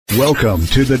Welcome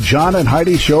to the John and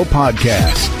Heidi Show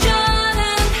podcast. John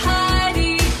and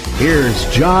Heidi.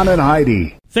 Here's John and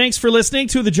Heidi. Thanks for listening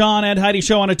to the John and Heidi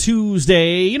Show on a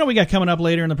Tuesday. You know we got coming up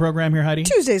later in the program here, Heidi?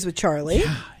 Tuesdays with Charlie.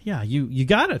 Yeah, you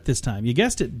got it this time. You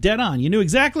guessed it dead on. You knew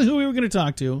exactly who we were going to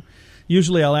talk to.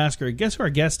 Usually I'll ask her, guess who our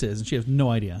guest is? And she has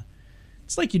no idea.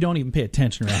 It's like you don't even pay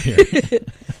attention around here.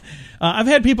 I've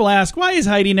had people ask, why is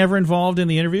Heidi never involved in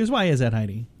the interviews? Why is that,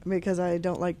 Heidi? Because I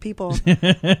don't like people.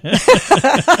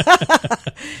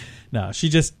 No, she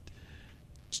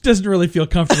doesn't really feel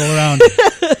comfortable around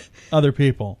other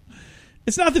people.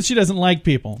 It's not that she doesn't like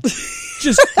people.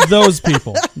 Just those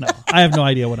people. No, I have no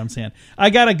idea what I'm saying.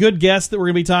 I got a good guest that we're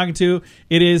going to be talking to.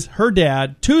 It is her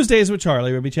dad, Tuesdays with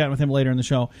Charlie. We'll be chatting with him later in the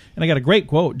show. And I got a great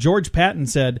quote. George Patton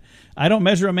said, I don't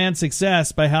measure a man's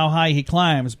success by how high he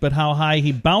climbs, but how high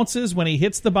he bounces when he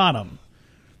hits the bottom.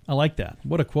 I like that.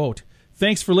 What a quote.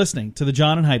 Thanks for listening to the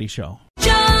John and Heidi Show.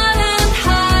 John and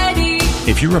Heidi.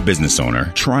 If you're a business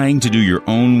owner trying to do your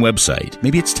own website,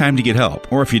 maybe it's time to get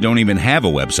help. Or if you don't even have a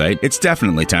website, it's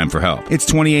definitely time for help. It's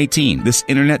 2018. This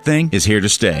internet thing is here to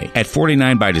stay. At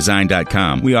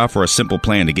 49bydesign.com, we offer a simple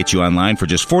plan to get you online for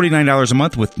just $49 a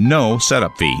month with no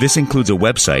setup fee. This includes a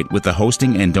website with the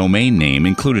hosting and domain name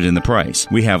included in the price.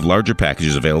 We have larger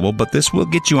packages available, but this will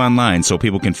get you online so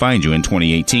people can find you in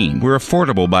 2018. We're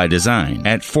affordable by design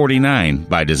at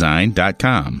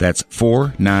 49bydesign.com. That's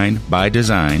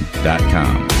 49bydesign.com. John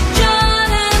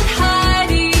and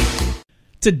Heidi.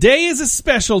 Today is a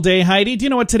special day, Heidi. Do you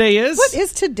know what today is? What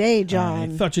is today,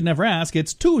 John? I thought you'd never ask.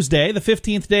 It's Tuesday, the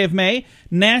 15th day of May,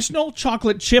 National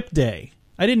Chocolate Chip Day.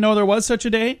 I didn't know there was such a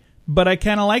day, but I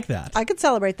kind of like that. I could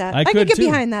celebrate that. I could could get too.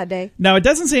 behind that day. Now, it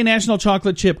doesn't say National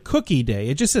Chocolate Chip Cookie Day.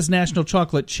 It just says National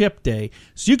Chocolate Chip Day.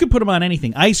 So you can put them on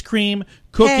anything. Ice cream,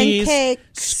 cookies,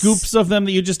 Pancakes. scoops of them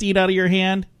that you just eat out of your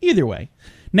hand. Either way.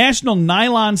 National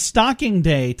Nylon Stocking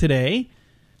Day today.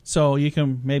 So you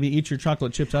can maybe eat your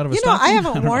chocolate chips out of a You know, stocking. I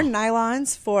haven't worn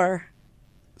nylons for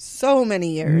so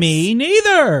many years. Me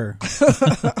neither.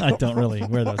 I don't really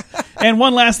wear those. And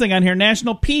one last thing on here,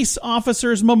 National Peace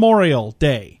Officers Memorial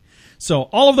Day. So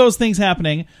all of those things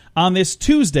happening on this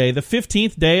Tuesday, the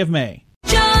 15th day of May.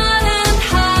 John and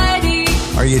Heidi.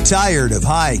 Are you tired of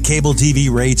high cable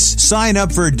TV rates? Sign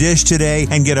up for Dish today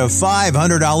and get a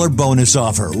 $500 bonus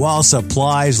offer while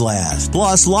supplies last.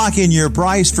 Plus, lock in your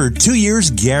price for 2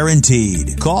 years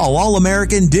guaranteed. Call All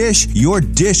American Dish, your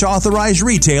Dish authorized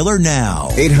retailer now.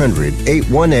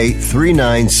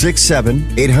 800-818-3967.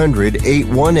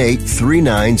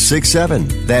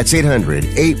 800-818-3967. That's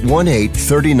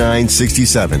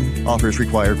 800-818-3967. Offers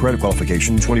require credit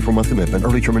qualification, 24-month commitment,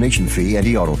 early termination fee, and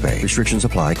e-auto pay. Restrictions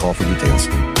apply. Call for details.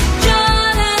 John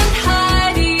and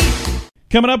Heidi.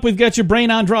 Coming up, we've got your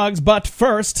brain on drugs, but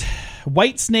first,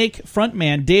 Whitesnake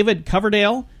frontman David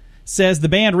Coverdale says the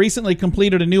band recently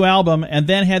completed a new album and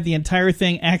then had the entire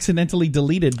thing accidentally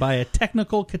deleted by a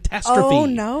technical catastrophe. Oh,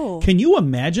 no. Can you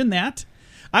imagine that?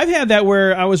 I've had that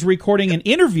where I was recording an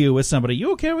interview with somebody.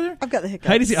 You okay over there? I've got the hiccups.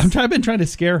 Heidi, I've been trying to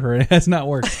scare her. It has not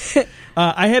worked.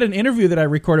 I had an interview that I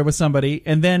recorded with somebody,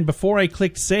 and then before I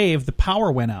clicked save, the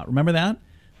power went out. Remember that?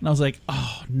 And I was like,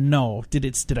 oh, no.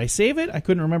 Did I save it? I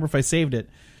couldn't remember if I saved it.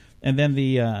 And then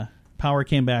the power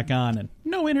came back on, and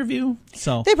no interview.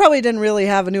 So They probably didn't really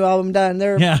have a new album done.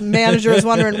 Their Yeah. manager was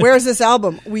wondering, where's this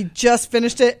album? We just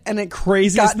finished it, and it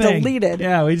craziest got thing. deleted.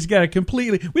 Yeah, we just got it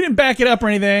completely. We didn't back it up or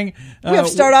anything. We have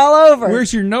to start all over.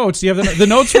 Where's your notes? Do you have the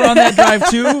notes were on that drive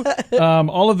too?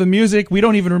 All of the music. We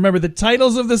don't even remember the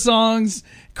titles of the songs.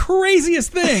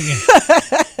 Craziest thing.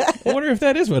 I wonder if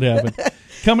that is what happened.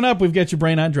 Coming up, we've got your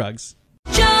brain on drugs.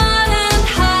 John and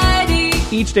Heidi.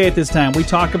 Each day at this time, we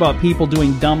talk about people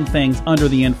doing dumb things under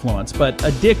the influence, but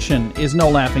addiction is no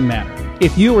laughing matter.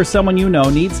 If you or someone you know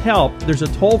needs help, there's a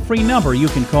toll-free number you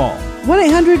can call.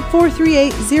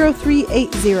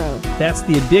 1-800-438-0380. That's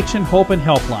the Addiction Hope and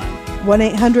Helpline.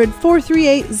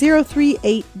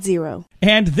 1-800-438-0380.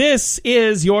 And this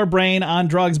is your brain on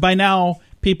drugs. By now,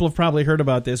 people have probably heard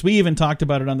about this. We even talked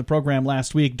about it on the program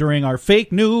last week during our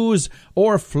Fake News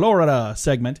or Florida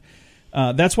segment.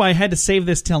 That's why I had to save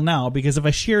this till now, because if I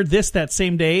shared this that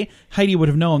same day, Heidi would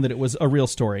have known that it was a real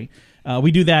story. We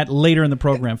do that later in the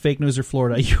program, Fake News or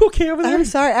Florida. Are you okay over there? I'm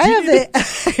sorry. I have the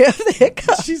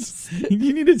hiccups.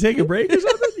 You need to take a break or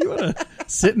something? You want to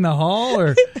sit in the hall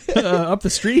or up the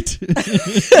street?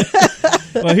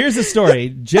 Well, here's the story.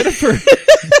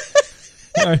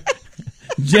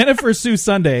 Jennifer Sue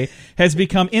Sunday has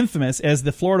become infamous as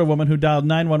the Florida woman who dialed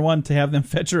 911 to have them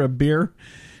fetch her a beer.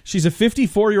 She's a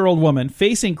 54-year-old woman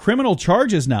facing criminal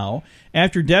charges now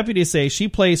after deputies say she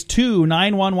placed 2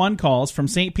 911 calls from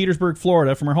St. Petersburg,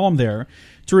 Florida, from her home there,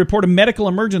 to report a medical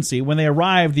emergency. When they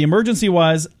arrived, the emergency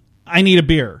was, I need a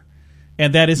beer.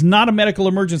 And that is not a medical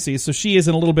emergency, so she is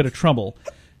in a little bit of trouble.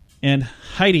 And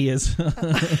Heidi is...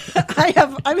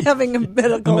 I'm having a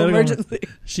medical emergency.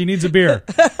 She needs a beer.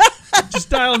 Just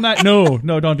dial 9.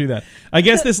 No, don't do that. I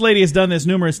guess this lady has done this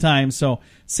numerous times, so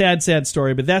sad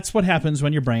story. But that's what happens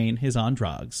when your brain is on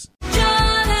drugs. John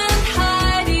and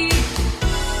Heidi.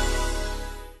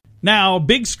 Now,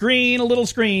 big screen, a little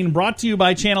screen, brought to you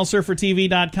by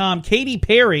ChannelSurferTV.com. Katy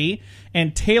Perry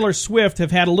and Taylor Swift have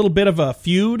had a little bit of a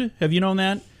feud. Have you known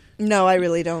that? No, I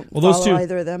really don't those follow two,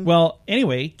 either of them. Well,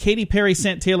 anyway, Katy Perry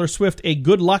sent Taylor Swift a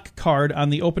good luck card on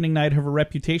the opening night of her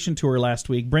Reputation tour last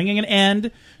week, bringing an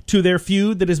end to their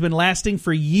feud that has been lasting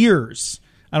for years.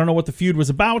 I don't know what the feud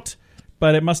was about,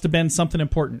 but it must have been something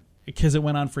important because it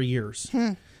went on for years.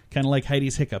 Kind of like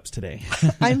Heidi's hiccups today.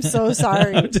 I'm so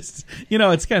sorry. Just,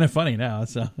 it's kind of funny now.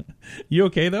 So, you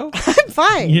okay though? I'm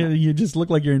fine. You just look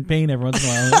like you're in pain every once in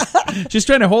a while. She's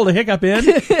trying to hold a hiccup in,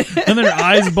 and then her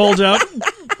eyes bulge out.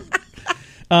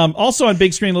 Also on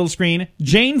big screen, little screen,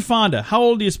 Jane Fonda. How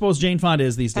old do you suppose Jane Fonda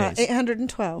is these days?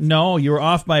 812. No, you were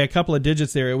off by a couple of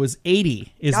digits there. It was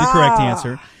 80 is the correct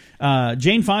answer.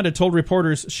 Jane Fonda told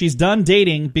reporters she's done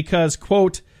dating because,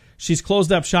 quote, she's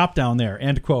closed up shop down there,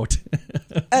 end quote.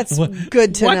 That's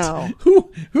good to know.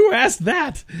 Who asked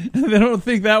that? I don't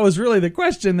think that was really the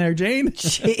question there, Jane.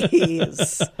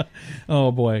 Jeez.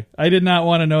 Oh, boy. I did not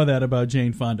want to know that about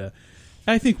Jane Fonda.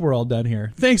 I think we're all done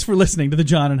here. Thanks for listening to The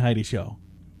John and Heidi Show.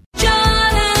 John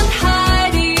and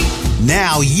Heidi.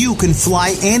 Now you can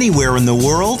fly anywhere in the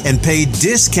world and pay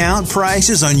discount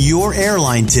prices on your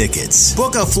airline tickets.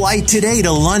 Book a flight today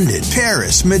to London,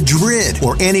 Paris, Madrid,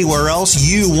 or anywhere else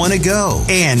you want to go.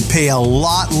 And pay a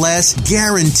lot less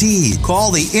guaranteed.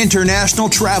 Call the International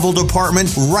Travel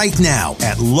Department right now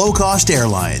at Low Cost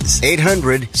Airlines.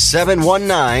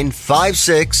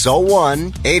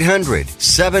 800-719-5601.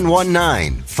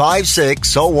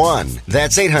 800-719-5601.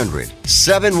 That's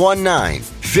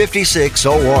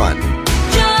 800-719-5601.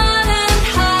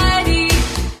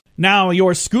 Now,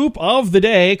 your scoop of the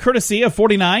day, courtesy of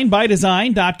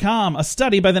 49bydesign.com. A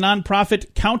study by the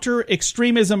nonprofit Counter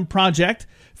Extremism Project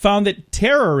found that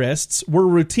terrorists were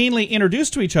routinely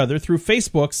introduced to each other through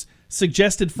Facebook's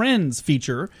Suggested Friends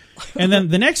feature. And then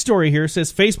the next story here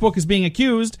says Facebook is being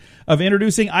accused of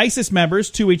introducing ISIS members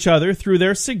to each other through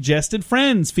their Suggested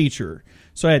Friends feature.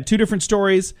 So I had two different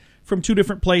stories from two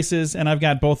different places, and I've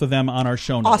got both of them on our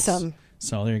show notes. Awesome.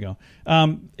 So there you go.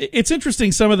 It's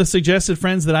interesting, some of the suggested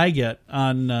friends that I get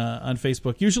on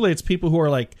Facebook. Usually it's people who are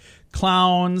like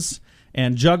clowns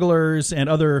and jugglers and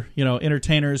other,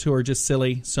 entertainers who are just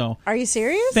silly. So are you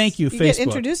serious? Thank you, You Facebook. get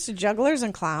introduced to jugglers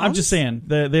and clowns? I'm just saying.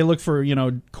 They look for,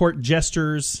 court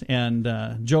jesters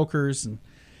and jokers. And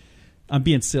I'm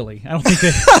being silly. I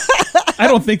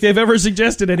don't think they've ever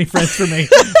suggested any friends for me.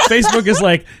 Facebook is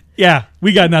like, yeah,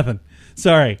 we got nothing.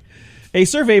 Sorry. A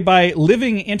survey by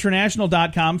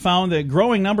livinginternational.com found that a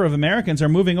growing number of Americans are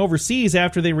moving overseas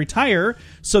after they retire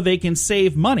so they can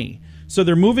save money. So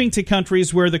they're moving to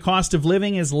countries where the cost of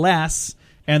living is less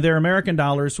and their American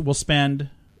dollars will spend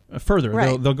further.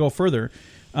 Right. They'll go further.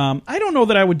 I don't know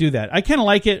that I would do that. I kind of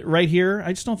like it right here.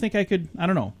 I just don't think I could. I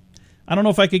don't know. I don't know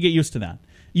if I could get used to that.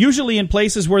 Usually in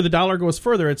places where the dollar goes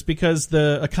further, it's because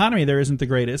the economy there isn't the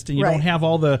greatest and you don't have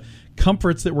all the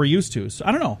comforts that we're used to. So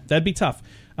I don't know. That'd be tough.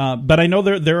 But I know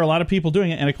there are a lot of people doing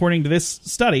it, and according to this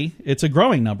study, it's a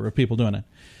growing number of people doing it.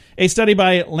 A study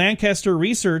by Lancaster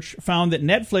Research found that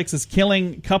Netflix is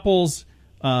killing couples,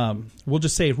 we'll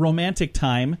just say romantic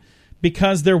time,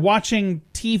 because they're watching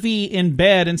TV in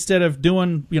bed instead of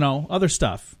doing, other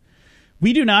stuff.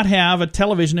 We do not have a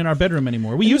television in our bedroom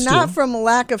anymore. We used to. Not from a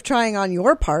lack of trying on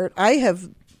your part. I have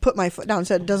put my foot down and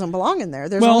said it doesn't belong in there.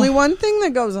 There's only one thing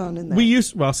that goes on in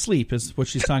there. Sleep is what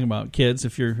she's talking about, kids,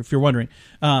 if you're wondering.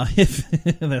 If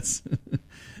that's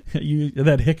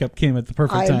that hiccup came at the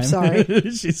perfect time. I'm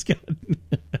sorry. She's got.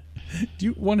 Do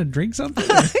you want to drink something?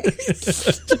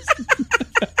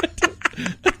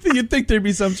 You'd think there'd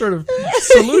be some sort of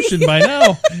solution by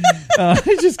now.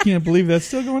 I just can't believe that's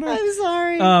still going on. I'm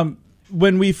sorry.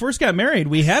 When we first got married,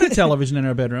 we had a television in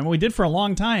our bedroom. We did for a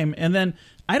long time, and then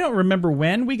I don't remember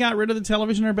when we got rid of the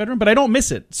television in our bedroom, but I don't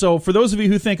miss it. So for those of you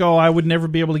who think, I would never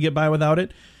be able to get by without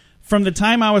it, from the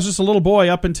time I was just a little boy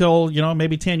up until,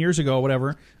 maybe 10 years ago or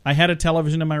whatever, I had a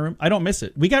television in my room. I don't miss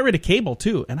it. We got rid of cable,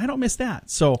 too, and I don't miss that.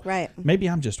 So maybe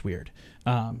I'm just weird.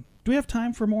 Do we have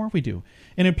time for more? We do.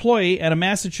 An employee at a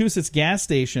Massachusetts gas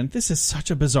station. This is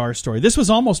such a bizarre story. This was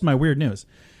almost my weird news.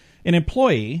 An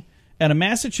employee at a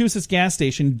Massachusetts gas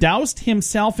station doused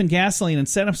himself in gasoline and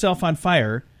set himself on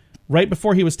fire right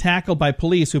before he was tackled by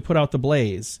police who put out the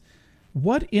blaze.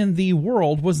 What in the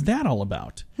world was that all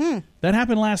about? That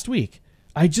happened last week.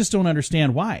 I just don't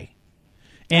understand why.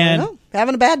 And I don't know.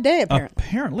 Having a bad day, apparently.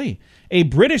 Apparently. A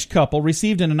British couple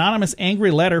received an anonymous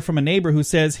angry letter from a neighbor who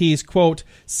says he's, quote,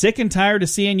 sick and tired of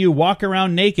seeing you walk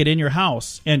around naked in your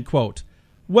house, end quote.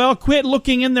 Well, quit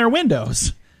looking in their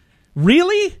windows.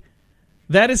 Really?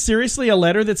 That is seriously a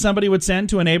letter that somebody would send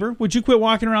to a neighbor? Would you quit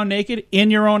walking around naked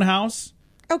in your own house?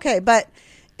 Okay, but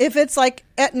if it's like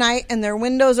at night and their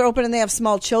windows are open and they have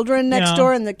small children next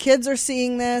door and the kids are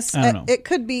seeing this, I don't know. it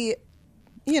could be,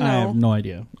 you know. I have no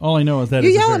idea. All I know is that You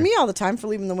it's yell at me all the time for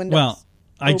leaving the windows Well,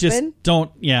 I just open.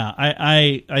 don't. Yeah,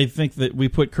 I think that we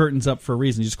put curtains up for a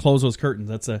reason. You just close those curtains.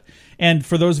 And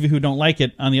for those of you who don't like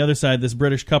it, on the other side, this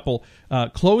British couple,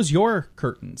 close your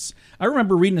curtains. I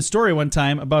remember reading a story one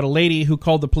time about a lady who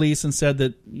called the police and said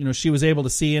that she was able to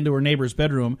see into her neighbor's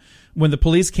bedroom. When the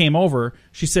police came over,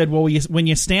 she said, "Well, when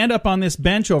you stand up on this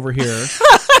bench over here,"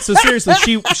 so seriously,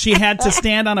 she had to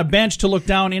stand on a bench to look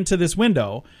down into this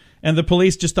window, and the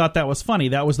police just thought that was funny.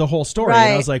 That was the whole story, Right.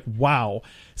 and I was like, "Wow."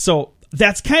 So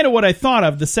that's kind of what I thought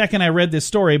of the second I read this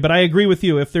story, but I agree with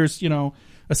you. If there's, a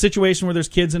situation where there's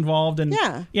kids involved, and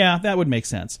yeah, that would make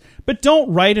sense. But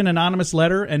don't write an anonymous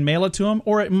letter and mail it to them,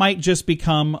 or it might just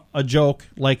become a joke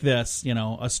like this,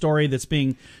 a story that's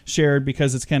being shared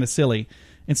because it's kind of silly.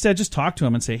 Instead, just talk to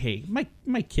them and say, hey,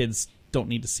 my kids don't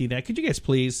need to see that. Could you guys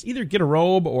please either get a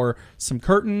robe or some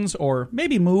curtains or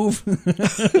maybe move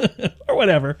or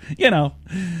whatever,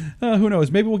 who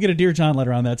knows? Maybe we'll get a Dear John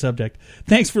letter on that subject.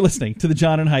 Thanks for listening to the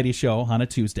John and Heidi Show on a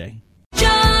Tuesday.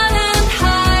 John and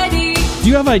Heidi. Do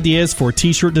you have ideas for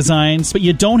t-shirt designs, but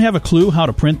you don't have a clue how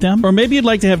to print them? Or maybe you'd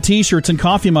like to have t-shirts and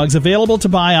coffee mugs available to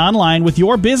buy online with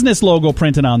your business logo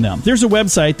printed on them. There's a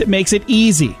website that makes it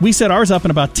easy. We set ours up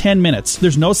in about 10 minutes.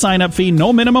 There's no sign-up fee,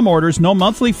 no minimum orders, no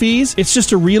monthly fees. It's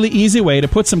just a really easy way to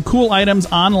put some cool items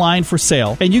online for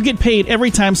sale, and you get paid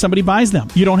every time somebody buys them.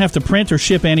 You don't have to print or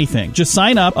ship anything. Just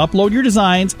sign up, upload your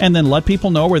designs, and then let people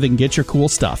know where they can get your cool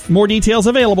stuff. More details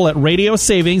available at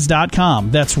radiosavings.com.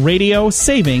 That's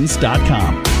radiosavings.com. John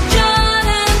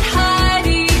and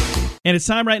Heidi. And it's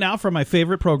time right now for my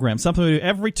favorite program, something we do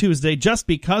every Tuesday just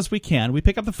because we can. We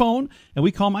pick up the phone and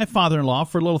we call my father-in-law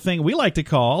for a little thing we like to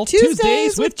call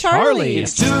Tuesdays with Charlie.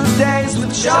 It's Tuesdays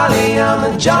with Charlie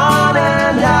on the John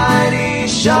and Heidi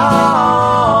Show.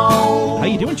 How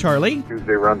you doing, Charlie?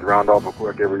 Tuesday runs around awful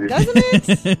quick every year. Doesn't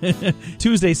it?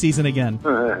 Tuesday season again.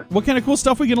 What kind of cool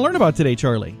stuff we can learn about today,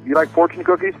 Charlie? You like fortune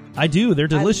cookies? I do. They're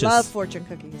delicious. I love fortune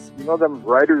cookies. You know them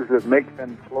writers that make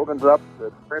them slogans up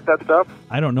that print that stuff?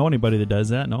 I don't know anybody that does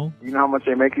that, no. You know how much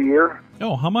they make a year?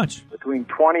 Oh, how much? Between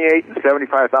 $28,000 and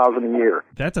 $75,000 a year.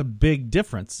 That's a big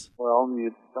difference. Well,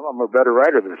 some of them are better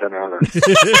writers than others.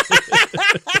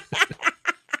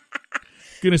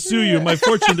 Gonna sue you. My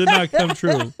fortune did not come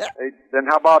true. Then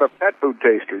how about a pet food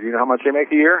taster? Do you know how much they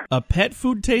make a year? A pet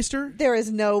food taster? There is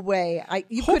no way.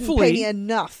 You couldn't Hopefully- pay me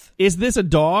enough. Is this a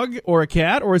dog or a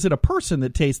cat, or is it a person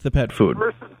that tastes the pet food?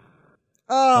 Person.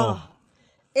 Oh.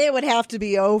 It would have to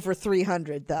be over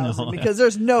 300,000 No. because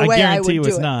there's no way I would guarantee you do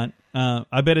it's it. not.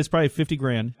 I bet it's probably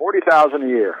 $50,000. $40,000 a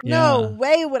year. No Yeah.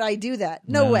 way would I do that.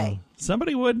 No way.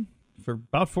 Somebody would for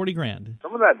about $40,000.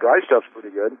 Some of that dry stuff's pretty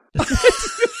good. How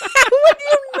would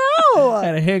you know? I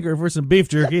had a hankering for some beef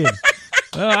jerky.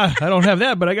 I don't have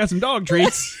that, but I got some dog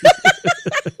treats.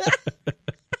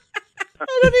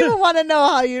 I don't even want to know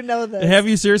how you know this. Have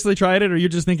you seriously tried it, or you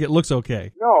just think it looks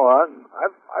okay? No, I've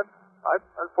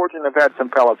unfortunately I've had some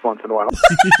pellets once in a while.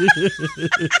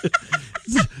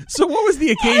 So what was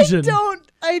the occasion?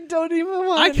 I don't even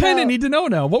want to I kind of need to know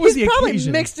now. What was He's the probably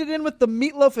occasion? mixed it in with the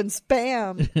meatloaf and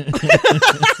Spam.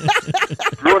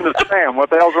 Ruin the spam. What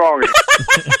the hell's wrong with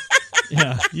you?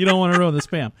 Yeah, you don't want to ruin the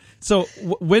spam. So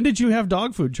when did you have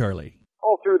dog food, Charlie?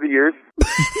 All through the years. He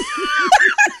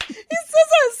says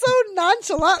that so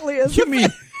nonchalantly. As You if mean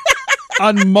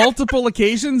on multiple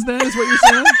occasions, then, is what you're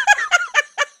saying?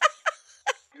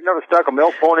 You never stuck a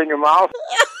milk phone in your mouth?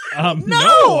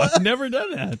 No, I've never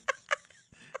done that.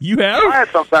 You have? Try it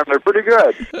sometime. They're pretty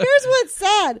good. Here's what's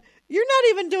sad. You're not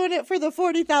even doing it for the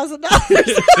 $40,000.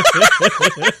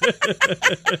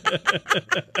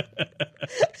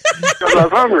 Because I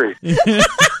was hungry.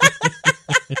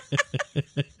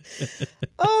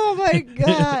 Oh my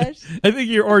gosh. I think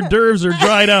your hors d'oeuvres are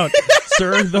dried out,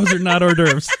 sir. Those are not hors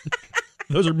d'oeuvres.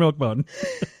 Those are milk bone.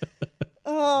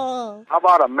 Oh. How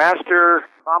about a master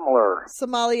sommelier?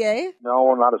 Sommelier?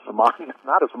 No, not a Somalian.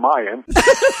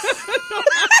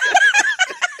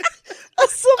 A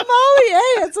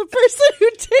sommelier. It's a person who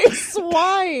tastes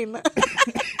wine.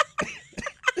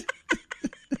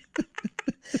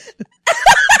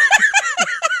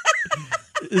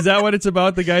 Is that what it's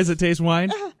about, the guys that taste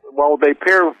wine? Well, they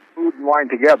pair food and wine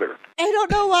together. I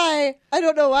don't know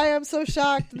why. I'm so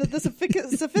shocked that the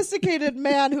sophisticated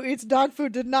man who eats dog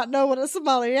food did not know what a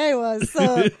sommelier was.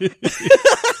 So.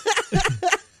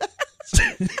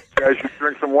 You guys should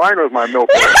drink some wine with my milk.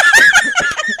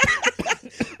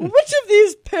 Which of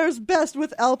these pairs best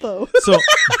with Alpo? So,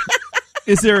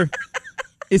 is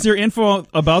there info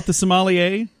about the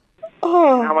sommelier?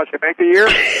 Oh. How much you make a year?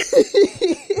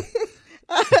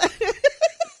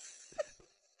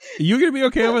 You gonna be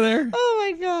okay over there? Oh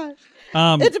my gosh!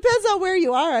 It depends on where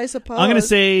you are, I suppose. I'm gonna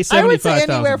say 75,000. I would say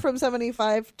anywhere from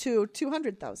 75 to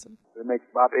 200,000. They make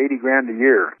about $80,000 a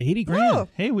year. 80 grand. Oh.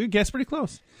 Hey, we guessed pretty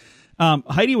close.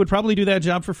 Heidi would probably do that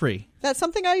job for free. That's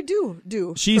something I do.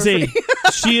 She is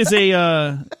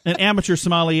an amateur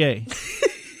sommelier.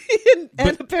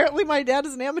 and apparently my dad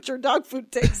is an amateur dog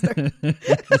food taster.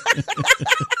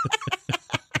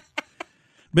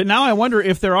 But now I wonder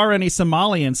if there are any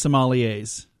Somalian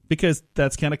sommeliers, because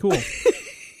that's kind of cool.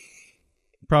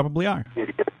 Probably are.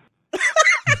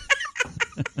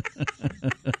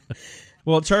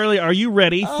 Well, Charlie, are you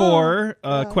ready for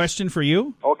a question for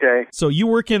you? Okay. So you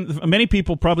work in, many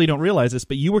people probably don't realize this,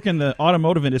 but you work in the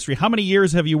automotive industry. How many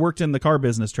years have you worked in the car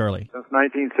business, Charlie? Since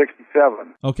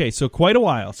 1967. Okay, so quite a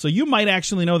while. So you might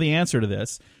actually know the answer to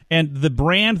this. And the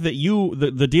brand that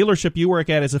the dealership you work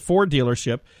at is a Ford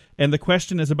dealership. And the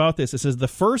question is about this. It says, the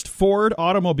first Ford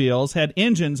automobiles had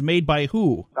engines made by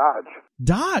who?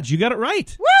 Dodge. You got it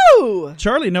right. Woo!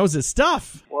 Charlie knows his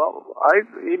stuff. Well,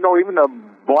 even a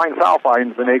blind sow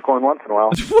finds an acorn once in a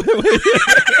while.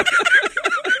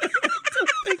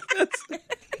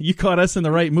 You caught us in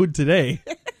the right mood today.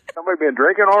 Somebody been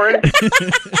drinking already?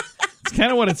 It's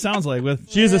kind of what it sounds like.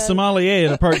 She's a sommelier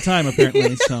at a part-time,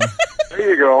 apparently. So There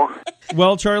you go.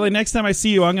 Well, Charlie, next time I see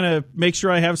you, I'm going to make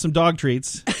sure I have some dog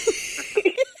treats.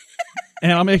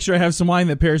 And I'll make sure I have some wine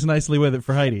that pairs nicely with it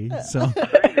for Heidi. So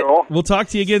There you go. we'll talk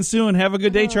to you again soon. Have a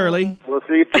good day, Charlie. We'll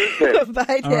see you Tuesday.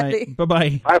 Bye, All Daddy. right.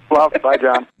 Bye-bye. Bye, Fluff. Bye,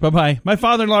 John. Bye-bye. My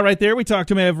father-in-law right there. We talk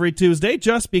to him every Tuesday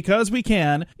just because we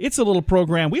can. It's a little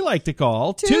program we like to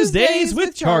call Tuesdays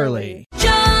with Charlie.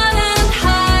 John and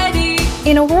Heidi.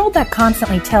 In a world that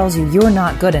constantly tells you you're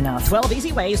not good enough, 12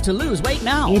 easy ways to lose weight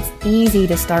now. it's easy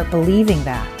to start believing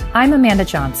that. I'm Amanda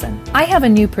Johnson. I have a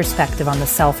new perspective on the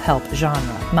self-help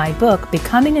genre. My book,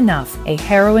 Becoming Enough, A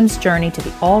Heroine's Journey to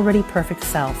the Already Perfect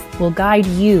Self, will guide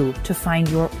you to find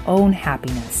your own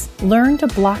happiness. Learn to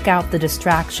block out the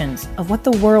distractions of what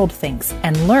the world thinks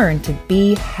and learn to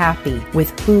be happy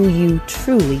with who you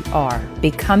truly are.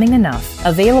 Becoming Enough.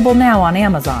 Available now on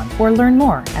Amazon or learn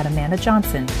more at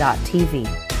amandajohnson.tv.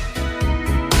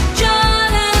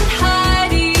 John and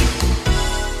Heidi.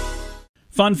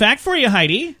 Fun fact for you,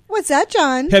 Heidi. What's that,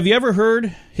 John? Have you ever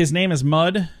heard his name is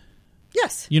Mudd?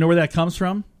 Yes. You know where that comes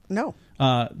from? No.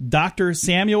 Dr.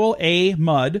 Samuel A.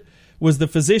 Mudd was the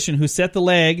physician who set the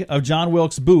leg of John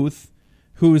Wilkes Booth,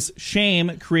 whose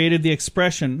shame created the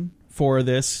expression for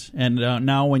this. And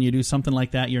now when you do something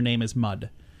like that, your name is Mudd.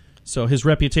 So his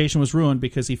reputation was ruined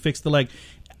because he fixed the leg.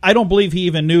 I don't believe he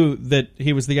even knew that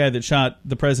he was the guy that shot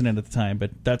the president at the time,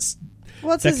 but that's...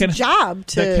 Well, it's that his kind of, job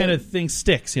to... That kind of thing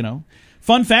sticks, you know.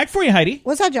 Fun fact for you, Heidi.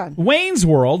 What's that, John? Wayne's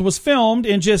World was filmed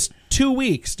in just 2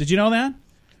 weeks. Did you know that?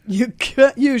 You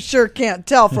sure can't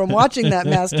tell from watching that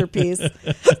masterpiece. I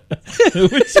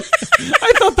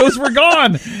thought those were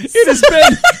gone.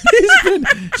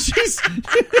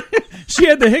 She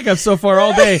had the hiccups so far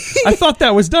all day. I thought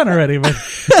that was done already, but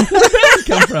where did that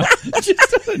come from?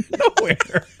 Just out of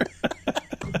nowhere.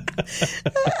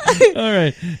 All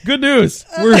right, good news.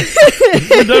 We're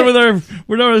done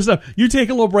with our stuff. You take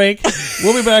a little break.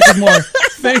 We'll be back with more.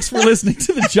 Thanks for listening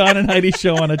to the John and Heidi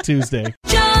Show on a Tuesday.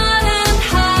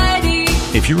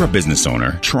 If you're a business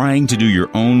owner trying to do your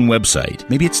own website,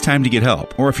 maybe it's time to get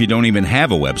help. Or if you don't even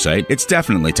have a website, it's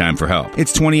definitely time for help.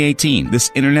 It's 2018.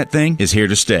 This internet thing is here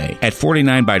to stay. At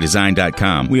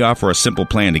 49bydesign.com, we offer a simple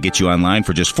plan to get you online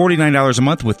for just $49 a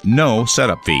month with no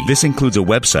setup fee. This includes a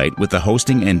website with the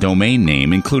hosting and domain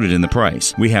name included in the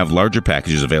price. We have larger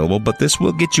packages available, but this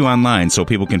will get you online so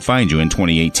people can find you in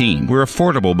 2018. We're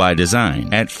affordable by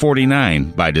design at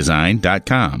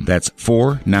 49bydesign.com. That's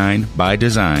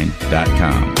 49bydesign.com.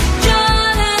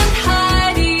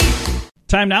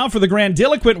 Time now for the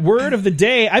grandiloquent word of the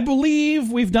day. I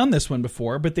believe we've done this one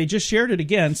before, but they just shared it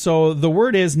again. So the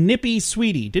word is nippy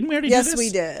sweetie. Didn't we already do this? Yes,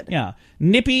 we did. Yeah.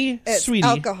 Nippy It's sweetie.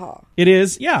 alcohol. It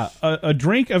is, yeah, a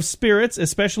drink of spirits,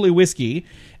 especially whiskey,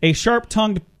 a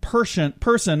sharp-tongued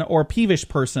person or peevish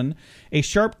person, a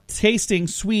sharp-tasting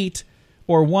sweet,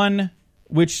 or one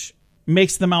which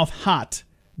makes the mouth hot.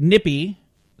 Nippy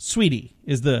Sweetie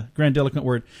is the grandiloquent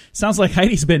word. Sounds like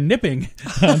Heidi's been nipping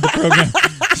on the program.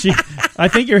 I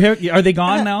think are they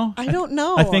gone now? I don't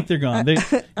know. I think they're gone. You I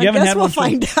haven't guess had we'll one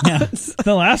find out. Yeah.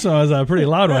 The last one was a pretty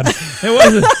loud one.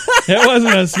 It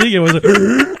wasn't a sneak. It was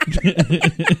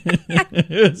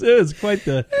it was quite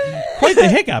the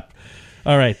hiccup.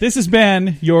 All right, this has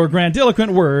been your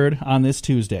grandiloquent word on this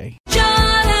Tuesday.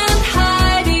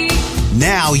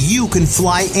 Now you can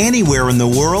fly anywhere in the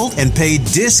world and pay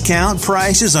discount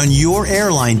prices on your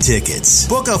airline tickets.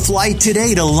 Book a flight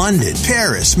today to London,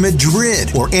 Paris,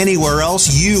 Madrid, or anywhere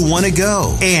else you want to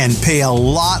go. And pay a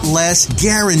lot less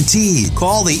guaranteed.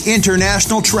 Call the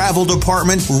International Travel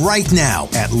Department right now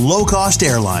at Low Cost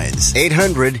Airlines.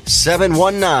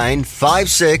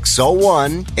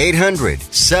 800-719-5601.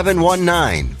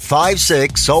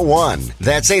 800-719-5601.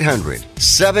 That's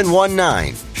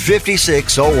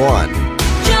 800-719-5601.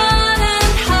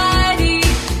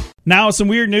 Now, some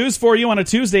weird news for you on a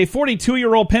Tuesday.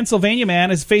 42-year-old Pennsylvania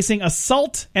man is facing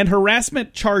assault and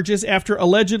harassment charges after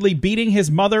allegedly beating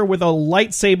his mother with a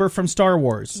lightsaber from Star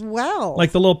Wars. Wow.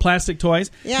 Like the little plastic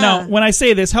toys. Yeah. Now, when I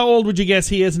say this, how old would you guess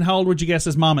he is and how old would you guess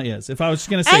his mama is? If I was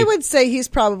going to say... I would say he's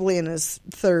probably in his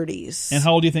 30s. And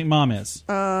how old do you think mom is?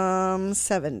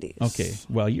 70s. Okay.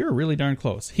 Well, you're really darn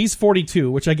close. He's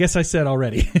 42, which I guess I said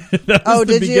already. Oh,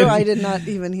 did you? I did not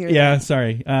even hear that. Yeah,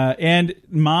 sorry. And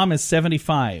mom is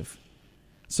 75.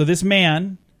 So this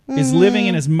man is living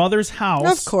in his mother's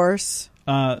house. Of course.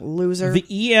 Loser.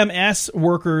 The EMS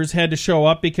workers had to show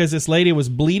up because this lady was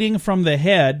bleeding from the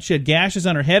head. She had gashes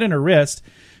on her head and her wrist.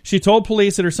 She told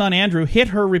police that her son Andrew hit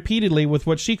her repeatedly with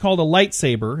what she called a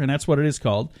lightsaber, and that's what it is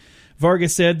called.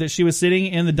 Vargas said that she was sitting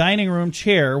in the dining room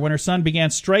chair when her son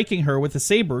began striking her with the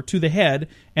saber to the head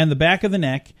and the back of the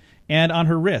neck and on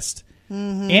her wrist.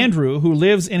 Andrew, who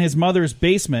lives in his mother's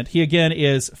basement, he again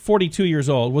is 42 years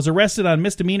old, was arrested on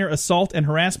misdemeanor assault and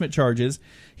harassment charges.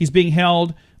 He's being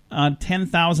held on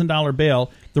 $10,000 bail.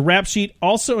 The rap sheet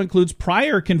also includes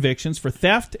prior convictions for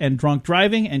theft and drunk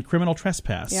driving and criminal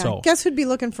trespass. Yeah, So, guess who'd be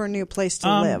looking for a new place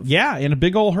to live? yeah, in a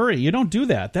big old hurry. You don't do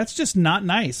that. That's just not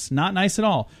nice. Not nice at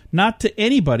all. Not to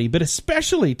anybody, but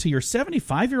especially to your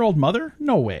 75-year-old mother?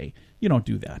 No way. You don't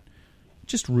do that.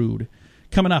 Just rude.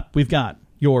 Coming up, we've got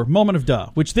your moment of duh,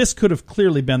 which this could have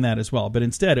clearly been that as well, but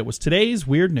instead it was today's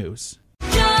weird news.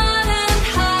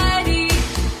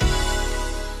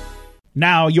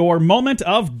 Now, your moment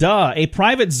of duh. A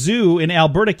private zoo in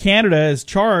Alberta, Canada is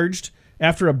charged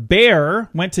after a bear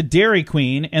went to Dairy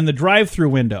Queen in the drive-thru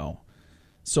window.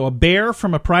 So a bear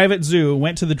from a private zoo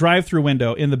went to the drive-thru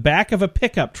window in the back of a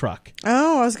pickup truck.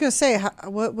 Oh, I was going to say,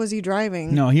 what was he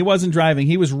driving? No, he wasn't driving.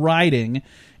 He was riding,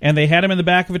 and they had him in the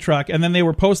back of a truck, and then they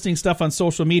were posting stuff on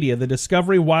social media. The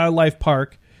Discovery Wildlife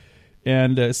Park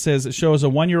and says it shows a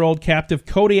 1-year-old captive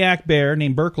Kodiak bear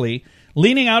named Berkeley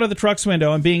leaning out of the truck's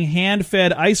window and being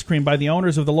hand-fed ice cream by the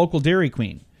owners of the local Dairy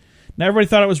Queen. Now, everybody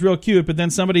thought it was real cute, but then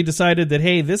somebody decided that,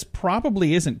 hey, this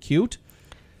probably isn't cute.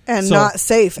 And not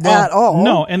safe at all.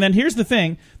 No, and then here's the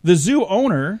thing. The zoo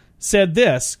owner said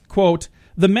this, quote,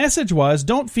 "The message was,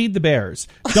 don't feed the bears.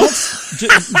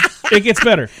 It gets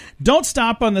better. Don't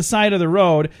stop on the side of the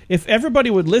road. If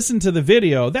everybody would listen to the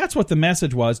video, that's what the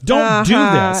message was. Don't do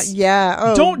this. Yeah.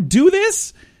 Oh. Don't do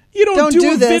this? You don't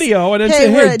do a this. video and then Hey,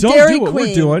 say, we're hey, a don't Dairy do what we're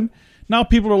Queen. doing. Now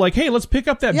people are like, hey, let's pick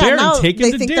up that bear now and take him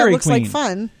they to think Dairy that looks Queen. like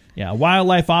fun. Yeah,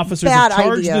 wildlife officers Bad have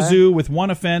charged idea. the zoo with one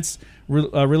offense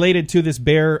related to this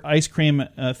bear ice cream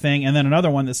thing, and then another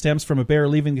one that stems from a bear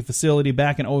leaving the facility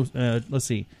back in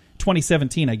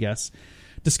 2017, I guess.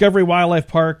 Discovery Wildlife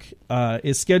Park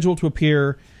is scheduled to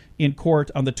appear in court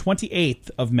on the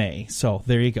 28th of May. So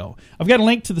there you go. I've got a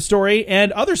link to the story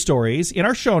and other stories in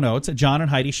our show notes at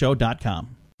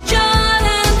johnandheidishow.com.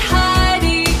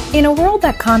 In a world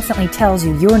that constantly tells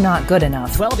you you're not good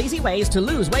enough, 12 easy ways to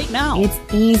lose weight now. it's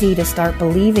easy to start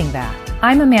believing that.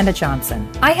 I'm Amanda Johnson.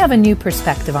 I have a new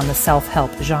perspective on the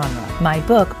self-help genre. My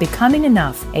book, Becoming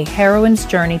Enough, A Heroine's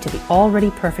Journey to the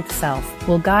Already Perfect Self,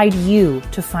 will guide you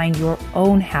to find your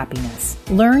own happiness.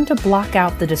 Learn to block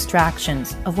out the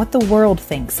distractions of what the world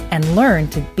thinks and learn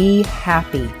to be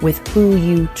happy with who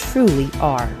you truly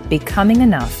are. Becoming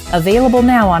Enough. Available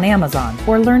now on Amazon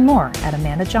or learn more at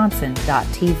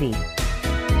amandajohnson.tv.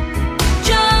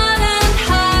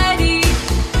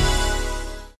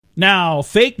 Now,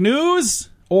 fake news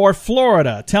or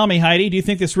Florida? Tell me, Heidi, do you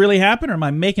think this really happened or am I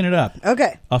making it up?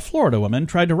 Okay. A Florida woman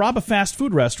tried to rob a fast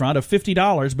food restaurant of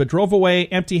 $50 but drove away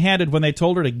empty-handed when they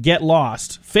told her to get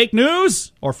lost. Fake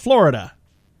news or Florida?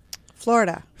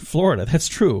 Florida. Florida, that's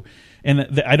true.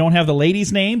 And I don't have the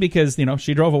lady's name because,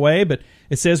 she drove away, but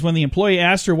it says when the employee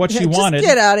asked her what she wanted. Just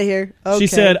get out of here. Okay. She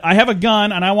said, I have a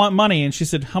gun and I want money. And she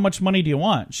said, how much money do you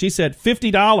want? She said,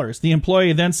 $50. The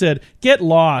employee then said, get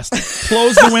lost,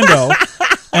 closed the window,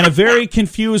 and a very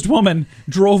confused woman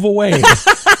drove away.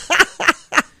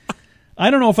 I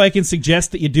don't know if I can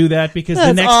suggest that you do that because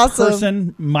the next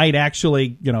person might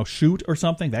actually, shoot or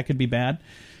something. That could be bad.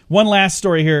 One last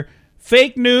story here.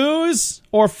 Fake news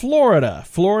or Florida?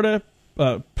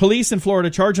 Police in Florida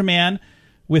charge a man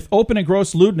with open and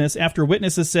gross lewdness after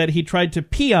witnesses said he tried to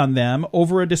pee on them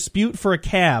over a dispute for a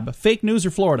cab. Fake news or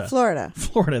Florida? Florida.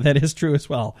 Florida, that is true as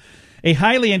well. A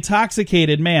highly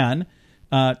intoxicated man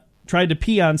tried to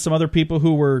pee on some other people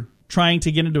who were trying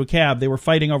to get into a cab. They were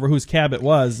fighting over whose cab it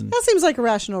was. And that seems like a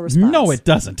rational response. No, it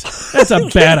doesn't. That's a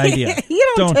bad idea.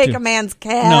 You don't take a man's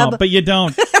cab. No, but you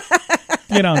don't.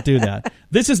 You don't do that.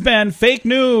 This has been Fake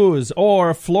News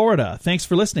or Florida. Thanks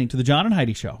for listening to The John and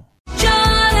Heidi Show. John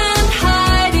and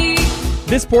Heidi.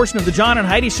 This portion of The John and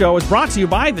Heidi Show is brought to you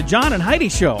by The John and Heidi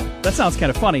Show. That sounds kind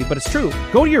of funny, but it's true.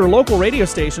 Go to your local radio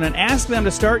station and ask them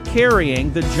to start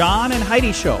carrying The John and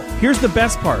Heidi Show. Here's the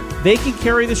best part. They can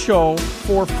carry the show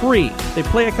for free. They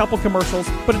play a couple commercials,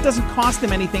 but it doesn't cost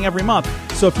them anything every month.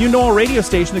 So if you know a radio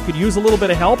station that could use a little bit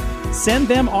of help, send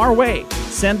them our way.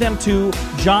 Send them to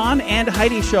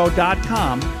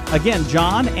johnandheidishow.com. Again,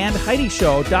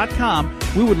 johnandheidishow.com.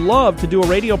 We would love to do a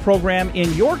radio program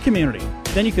in your community.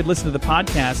 Then you could listen to the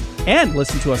podcast and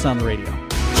listen to us on the radio.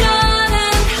 John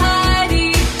and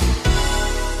Heidi.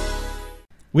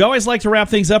 We always like to wrap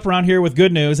things up around here with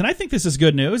good news, and I think this is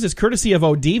good news. It's courtesy of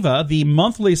Odiva, the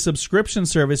monthly subscription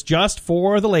service just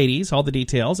for the ladies. All the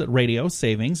details at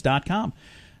radiosavings.com.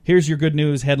 Here's your good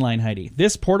news headline, Heidi.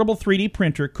 This portable 3D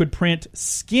printer could print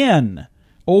skin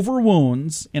over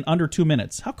wounds in under 2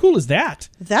 minutes. How cool is that?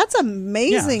 That's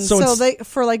amazing. Yeah, so they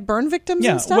for like burn victims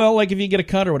and stuff? Well, like if you get a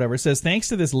cut or whatever. It says, thanks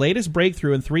to this latest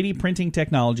breakthrough in 3D printing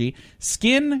technology,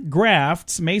 skin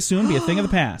grafts may soon be a thing of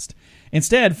the past.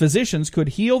 Instead, physicians could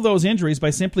heal those injuries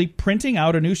by simply printing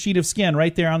out a new sheet of skin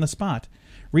right there on the spot.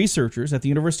 Researchers at the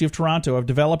University of Toronto have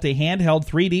developed a handheld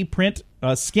 3D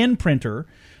skin printer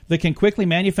that can quickly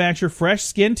manufacture fresh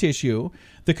skin tissue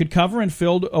that could cover and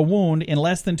fill a wound in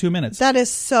less than 2 minutes. That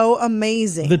is so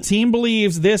amazing. The team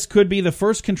believes this could be the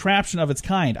first contraption of its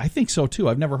kind. I think so, too.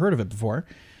 I've never heard of it before.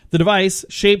 The device,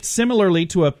 shaped similarly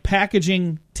to a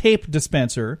packaging tape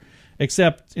dispenser,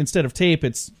 except instead of tape,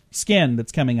 it's skin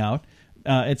that's coming out.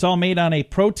 It's all made on a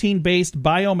protein-based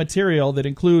biomaterial that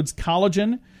includes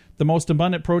collagen, the most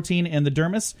abundant protein in the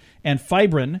dermis, and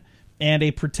fibrin, and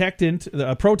a protein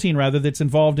that's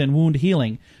involved in wound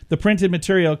healing. The printed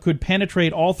material could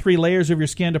penetrate all 3 layers of your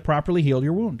skin to properly heal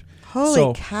your wound.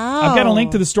 Holy cow. I've got a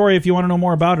link to the story if you want to know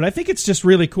more about it. I think it's just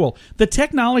really cool. The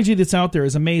technology that's out there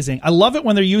is amazing. I love it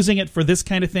when they're using it for this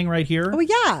kind of thing right here. Oh,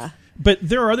 yeah. But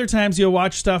there are other times you'll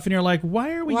watch stuff and you're like,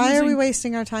 why are we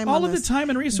wasting our time on all this? of the time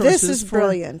and resources? This is for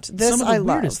brilliant. This some of the I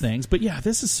weirdest love. things. But yeah,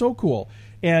 this is so cool.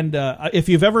 And if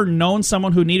you've ever known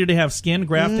someone who needed to have skin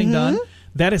grafting done,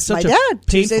 that is such My a dad, painful.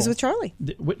 Tuesdays with Charlie.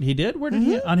 He did? Where did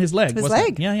he? On his leg. His wasn't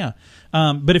leg. it? Yeah.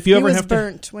 But if you ever He was have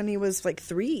burnt when he was like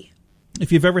 3.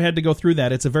 if you've ever had to go through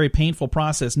that, it's a very painful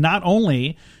process. Not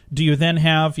only do you then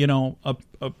have, a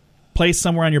place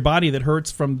somewhere on your body that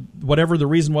hurts from whatever the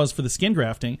reason was for the skin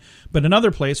grafting, but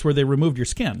another place where they removed your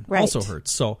skin also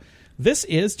hurts. So this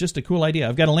is just a cool idea.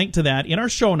 I've got a link to that in our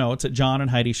show notes at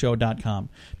johnandheidishow.com.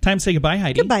 Time to say goodbye,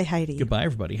 Heidi. Goodbye, Heidi. Goodbye,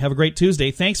 everybody. Have a great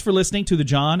Tuesday. Thanks for listening to The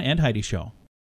John and Heidi Show.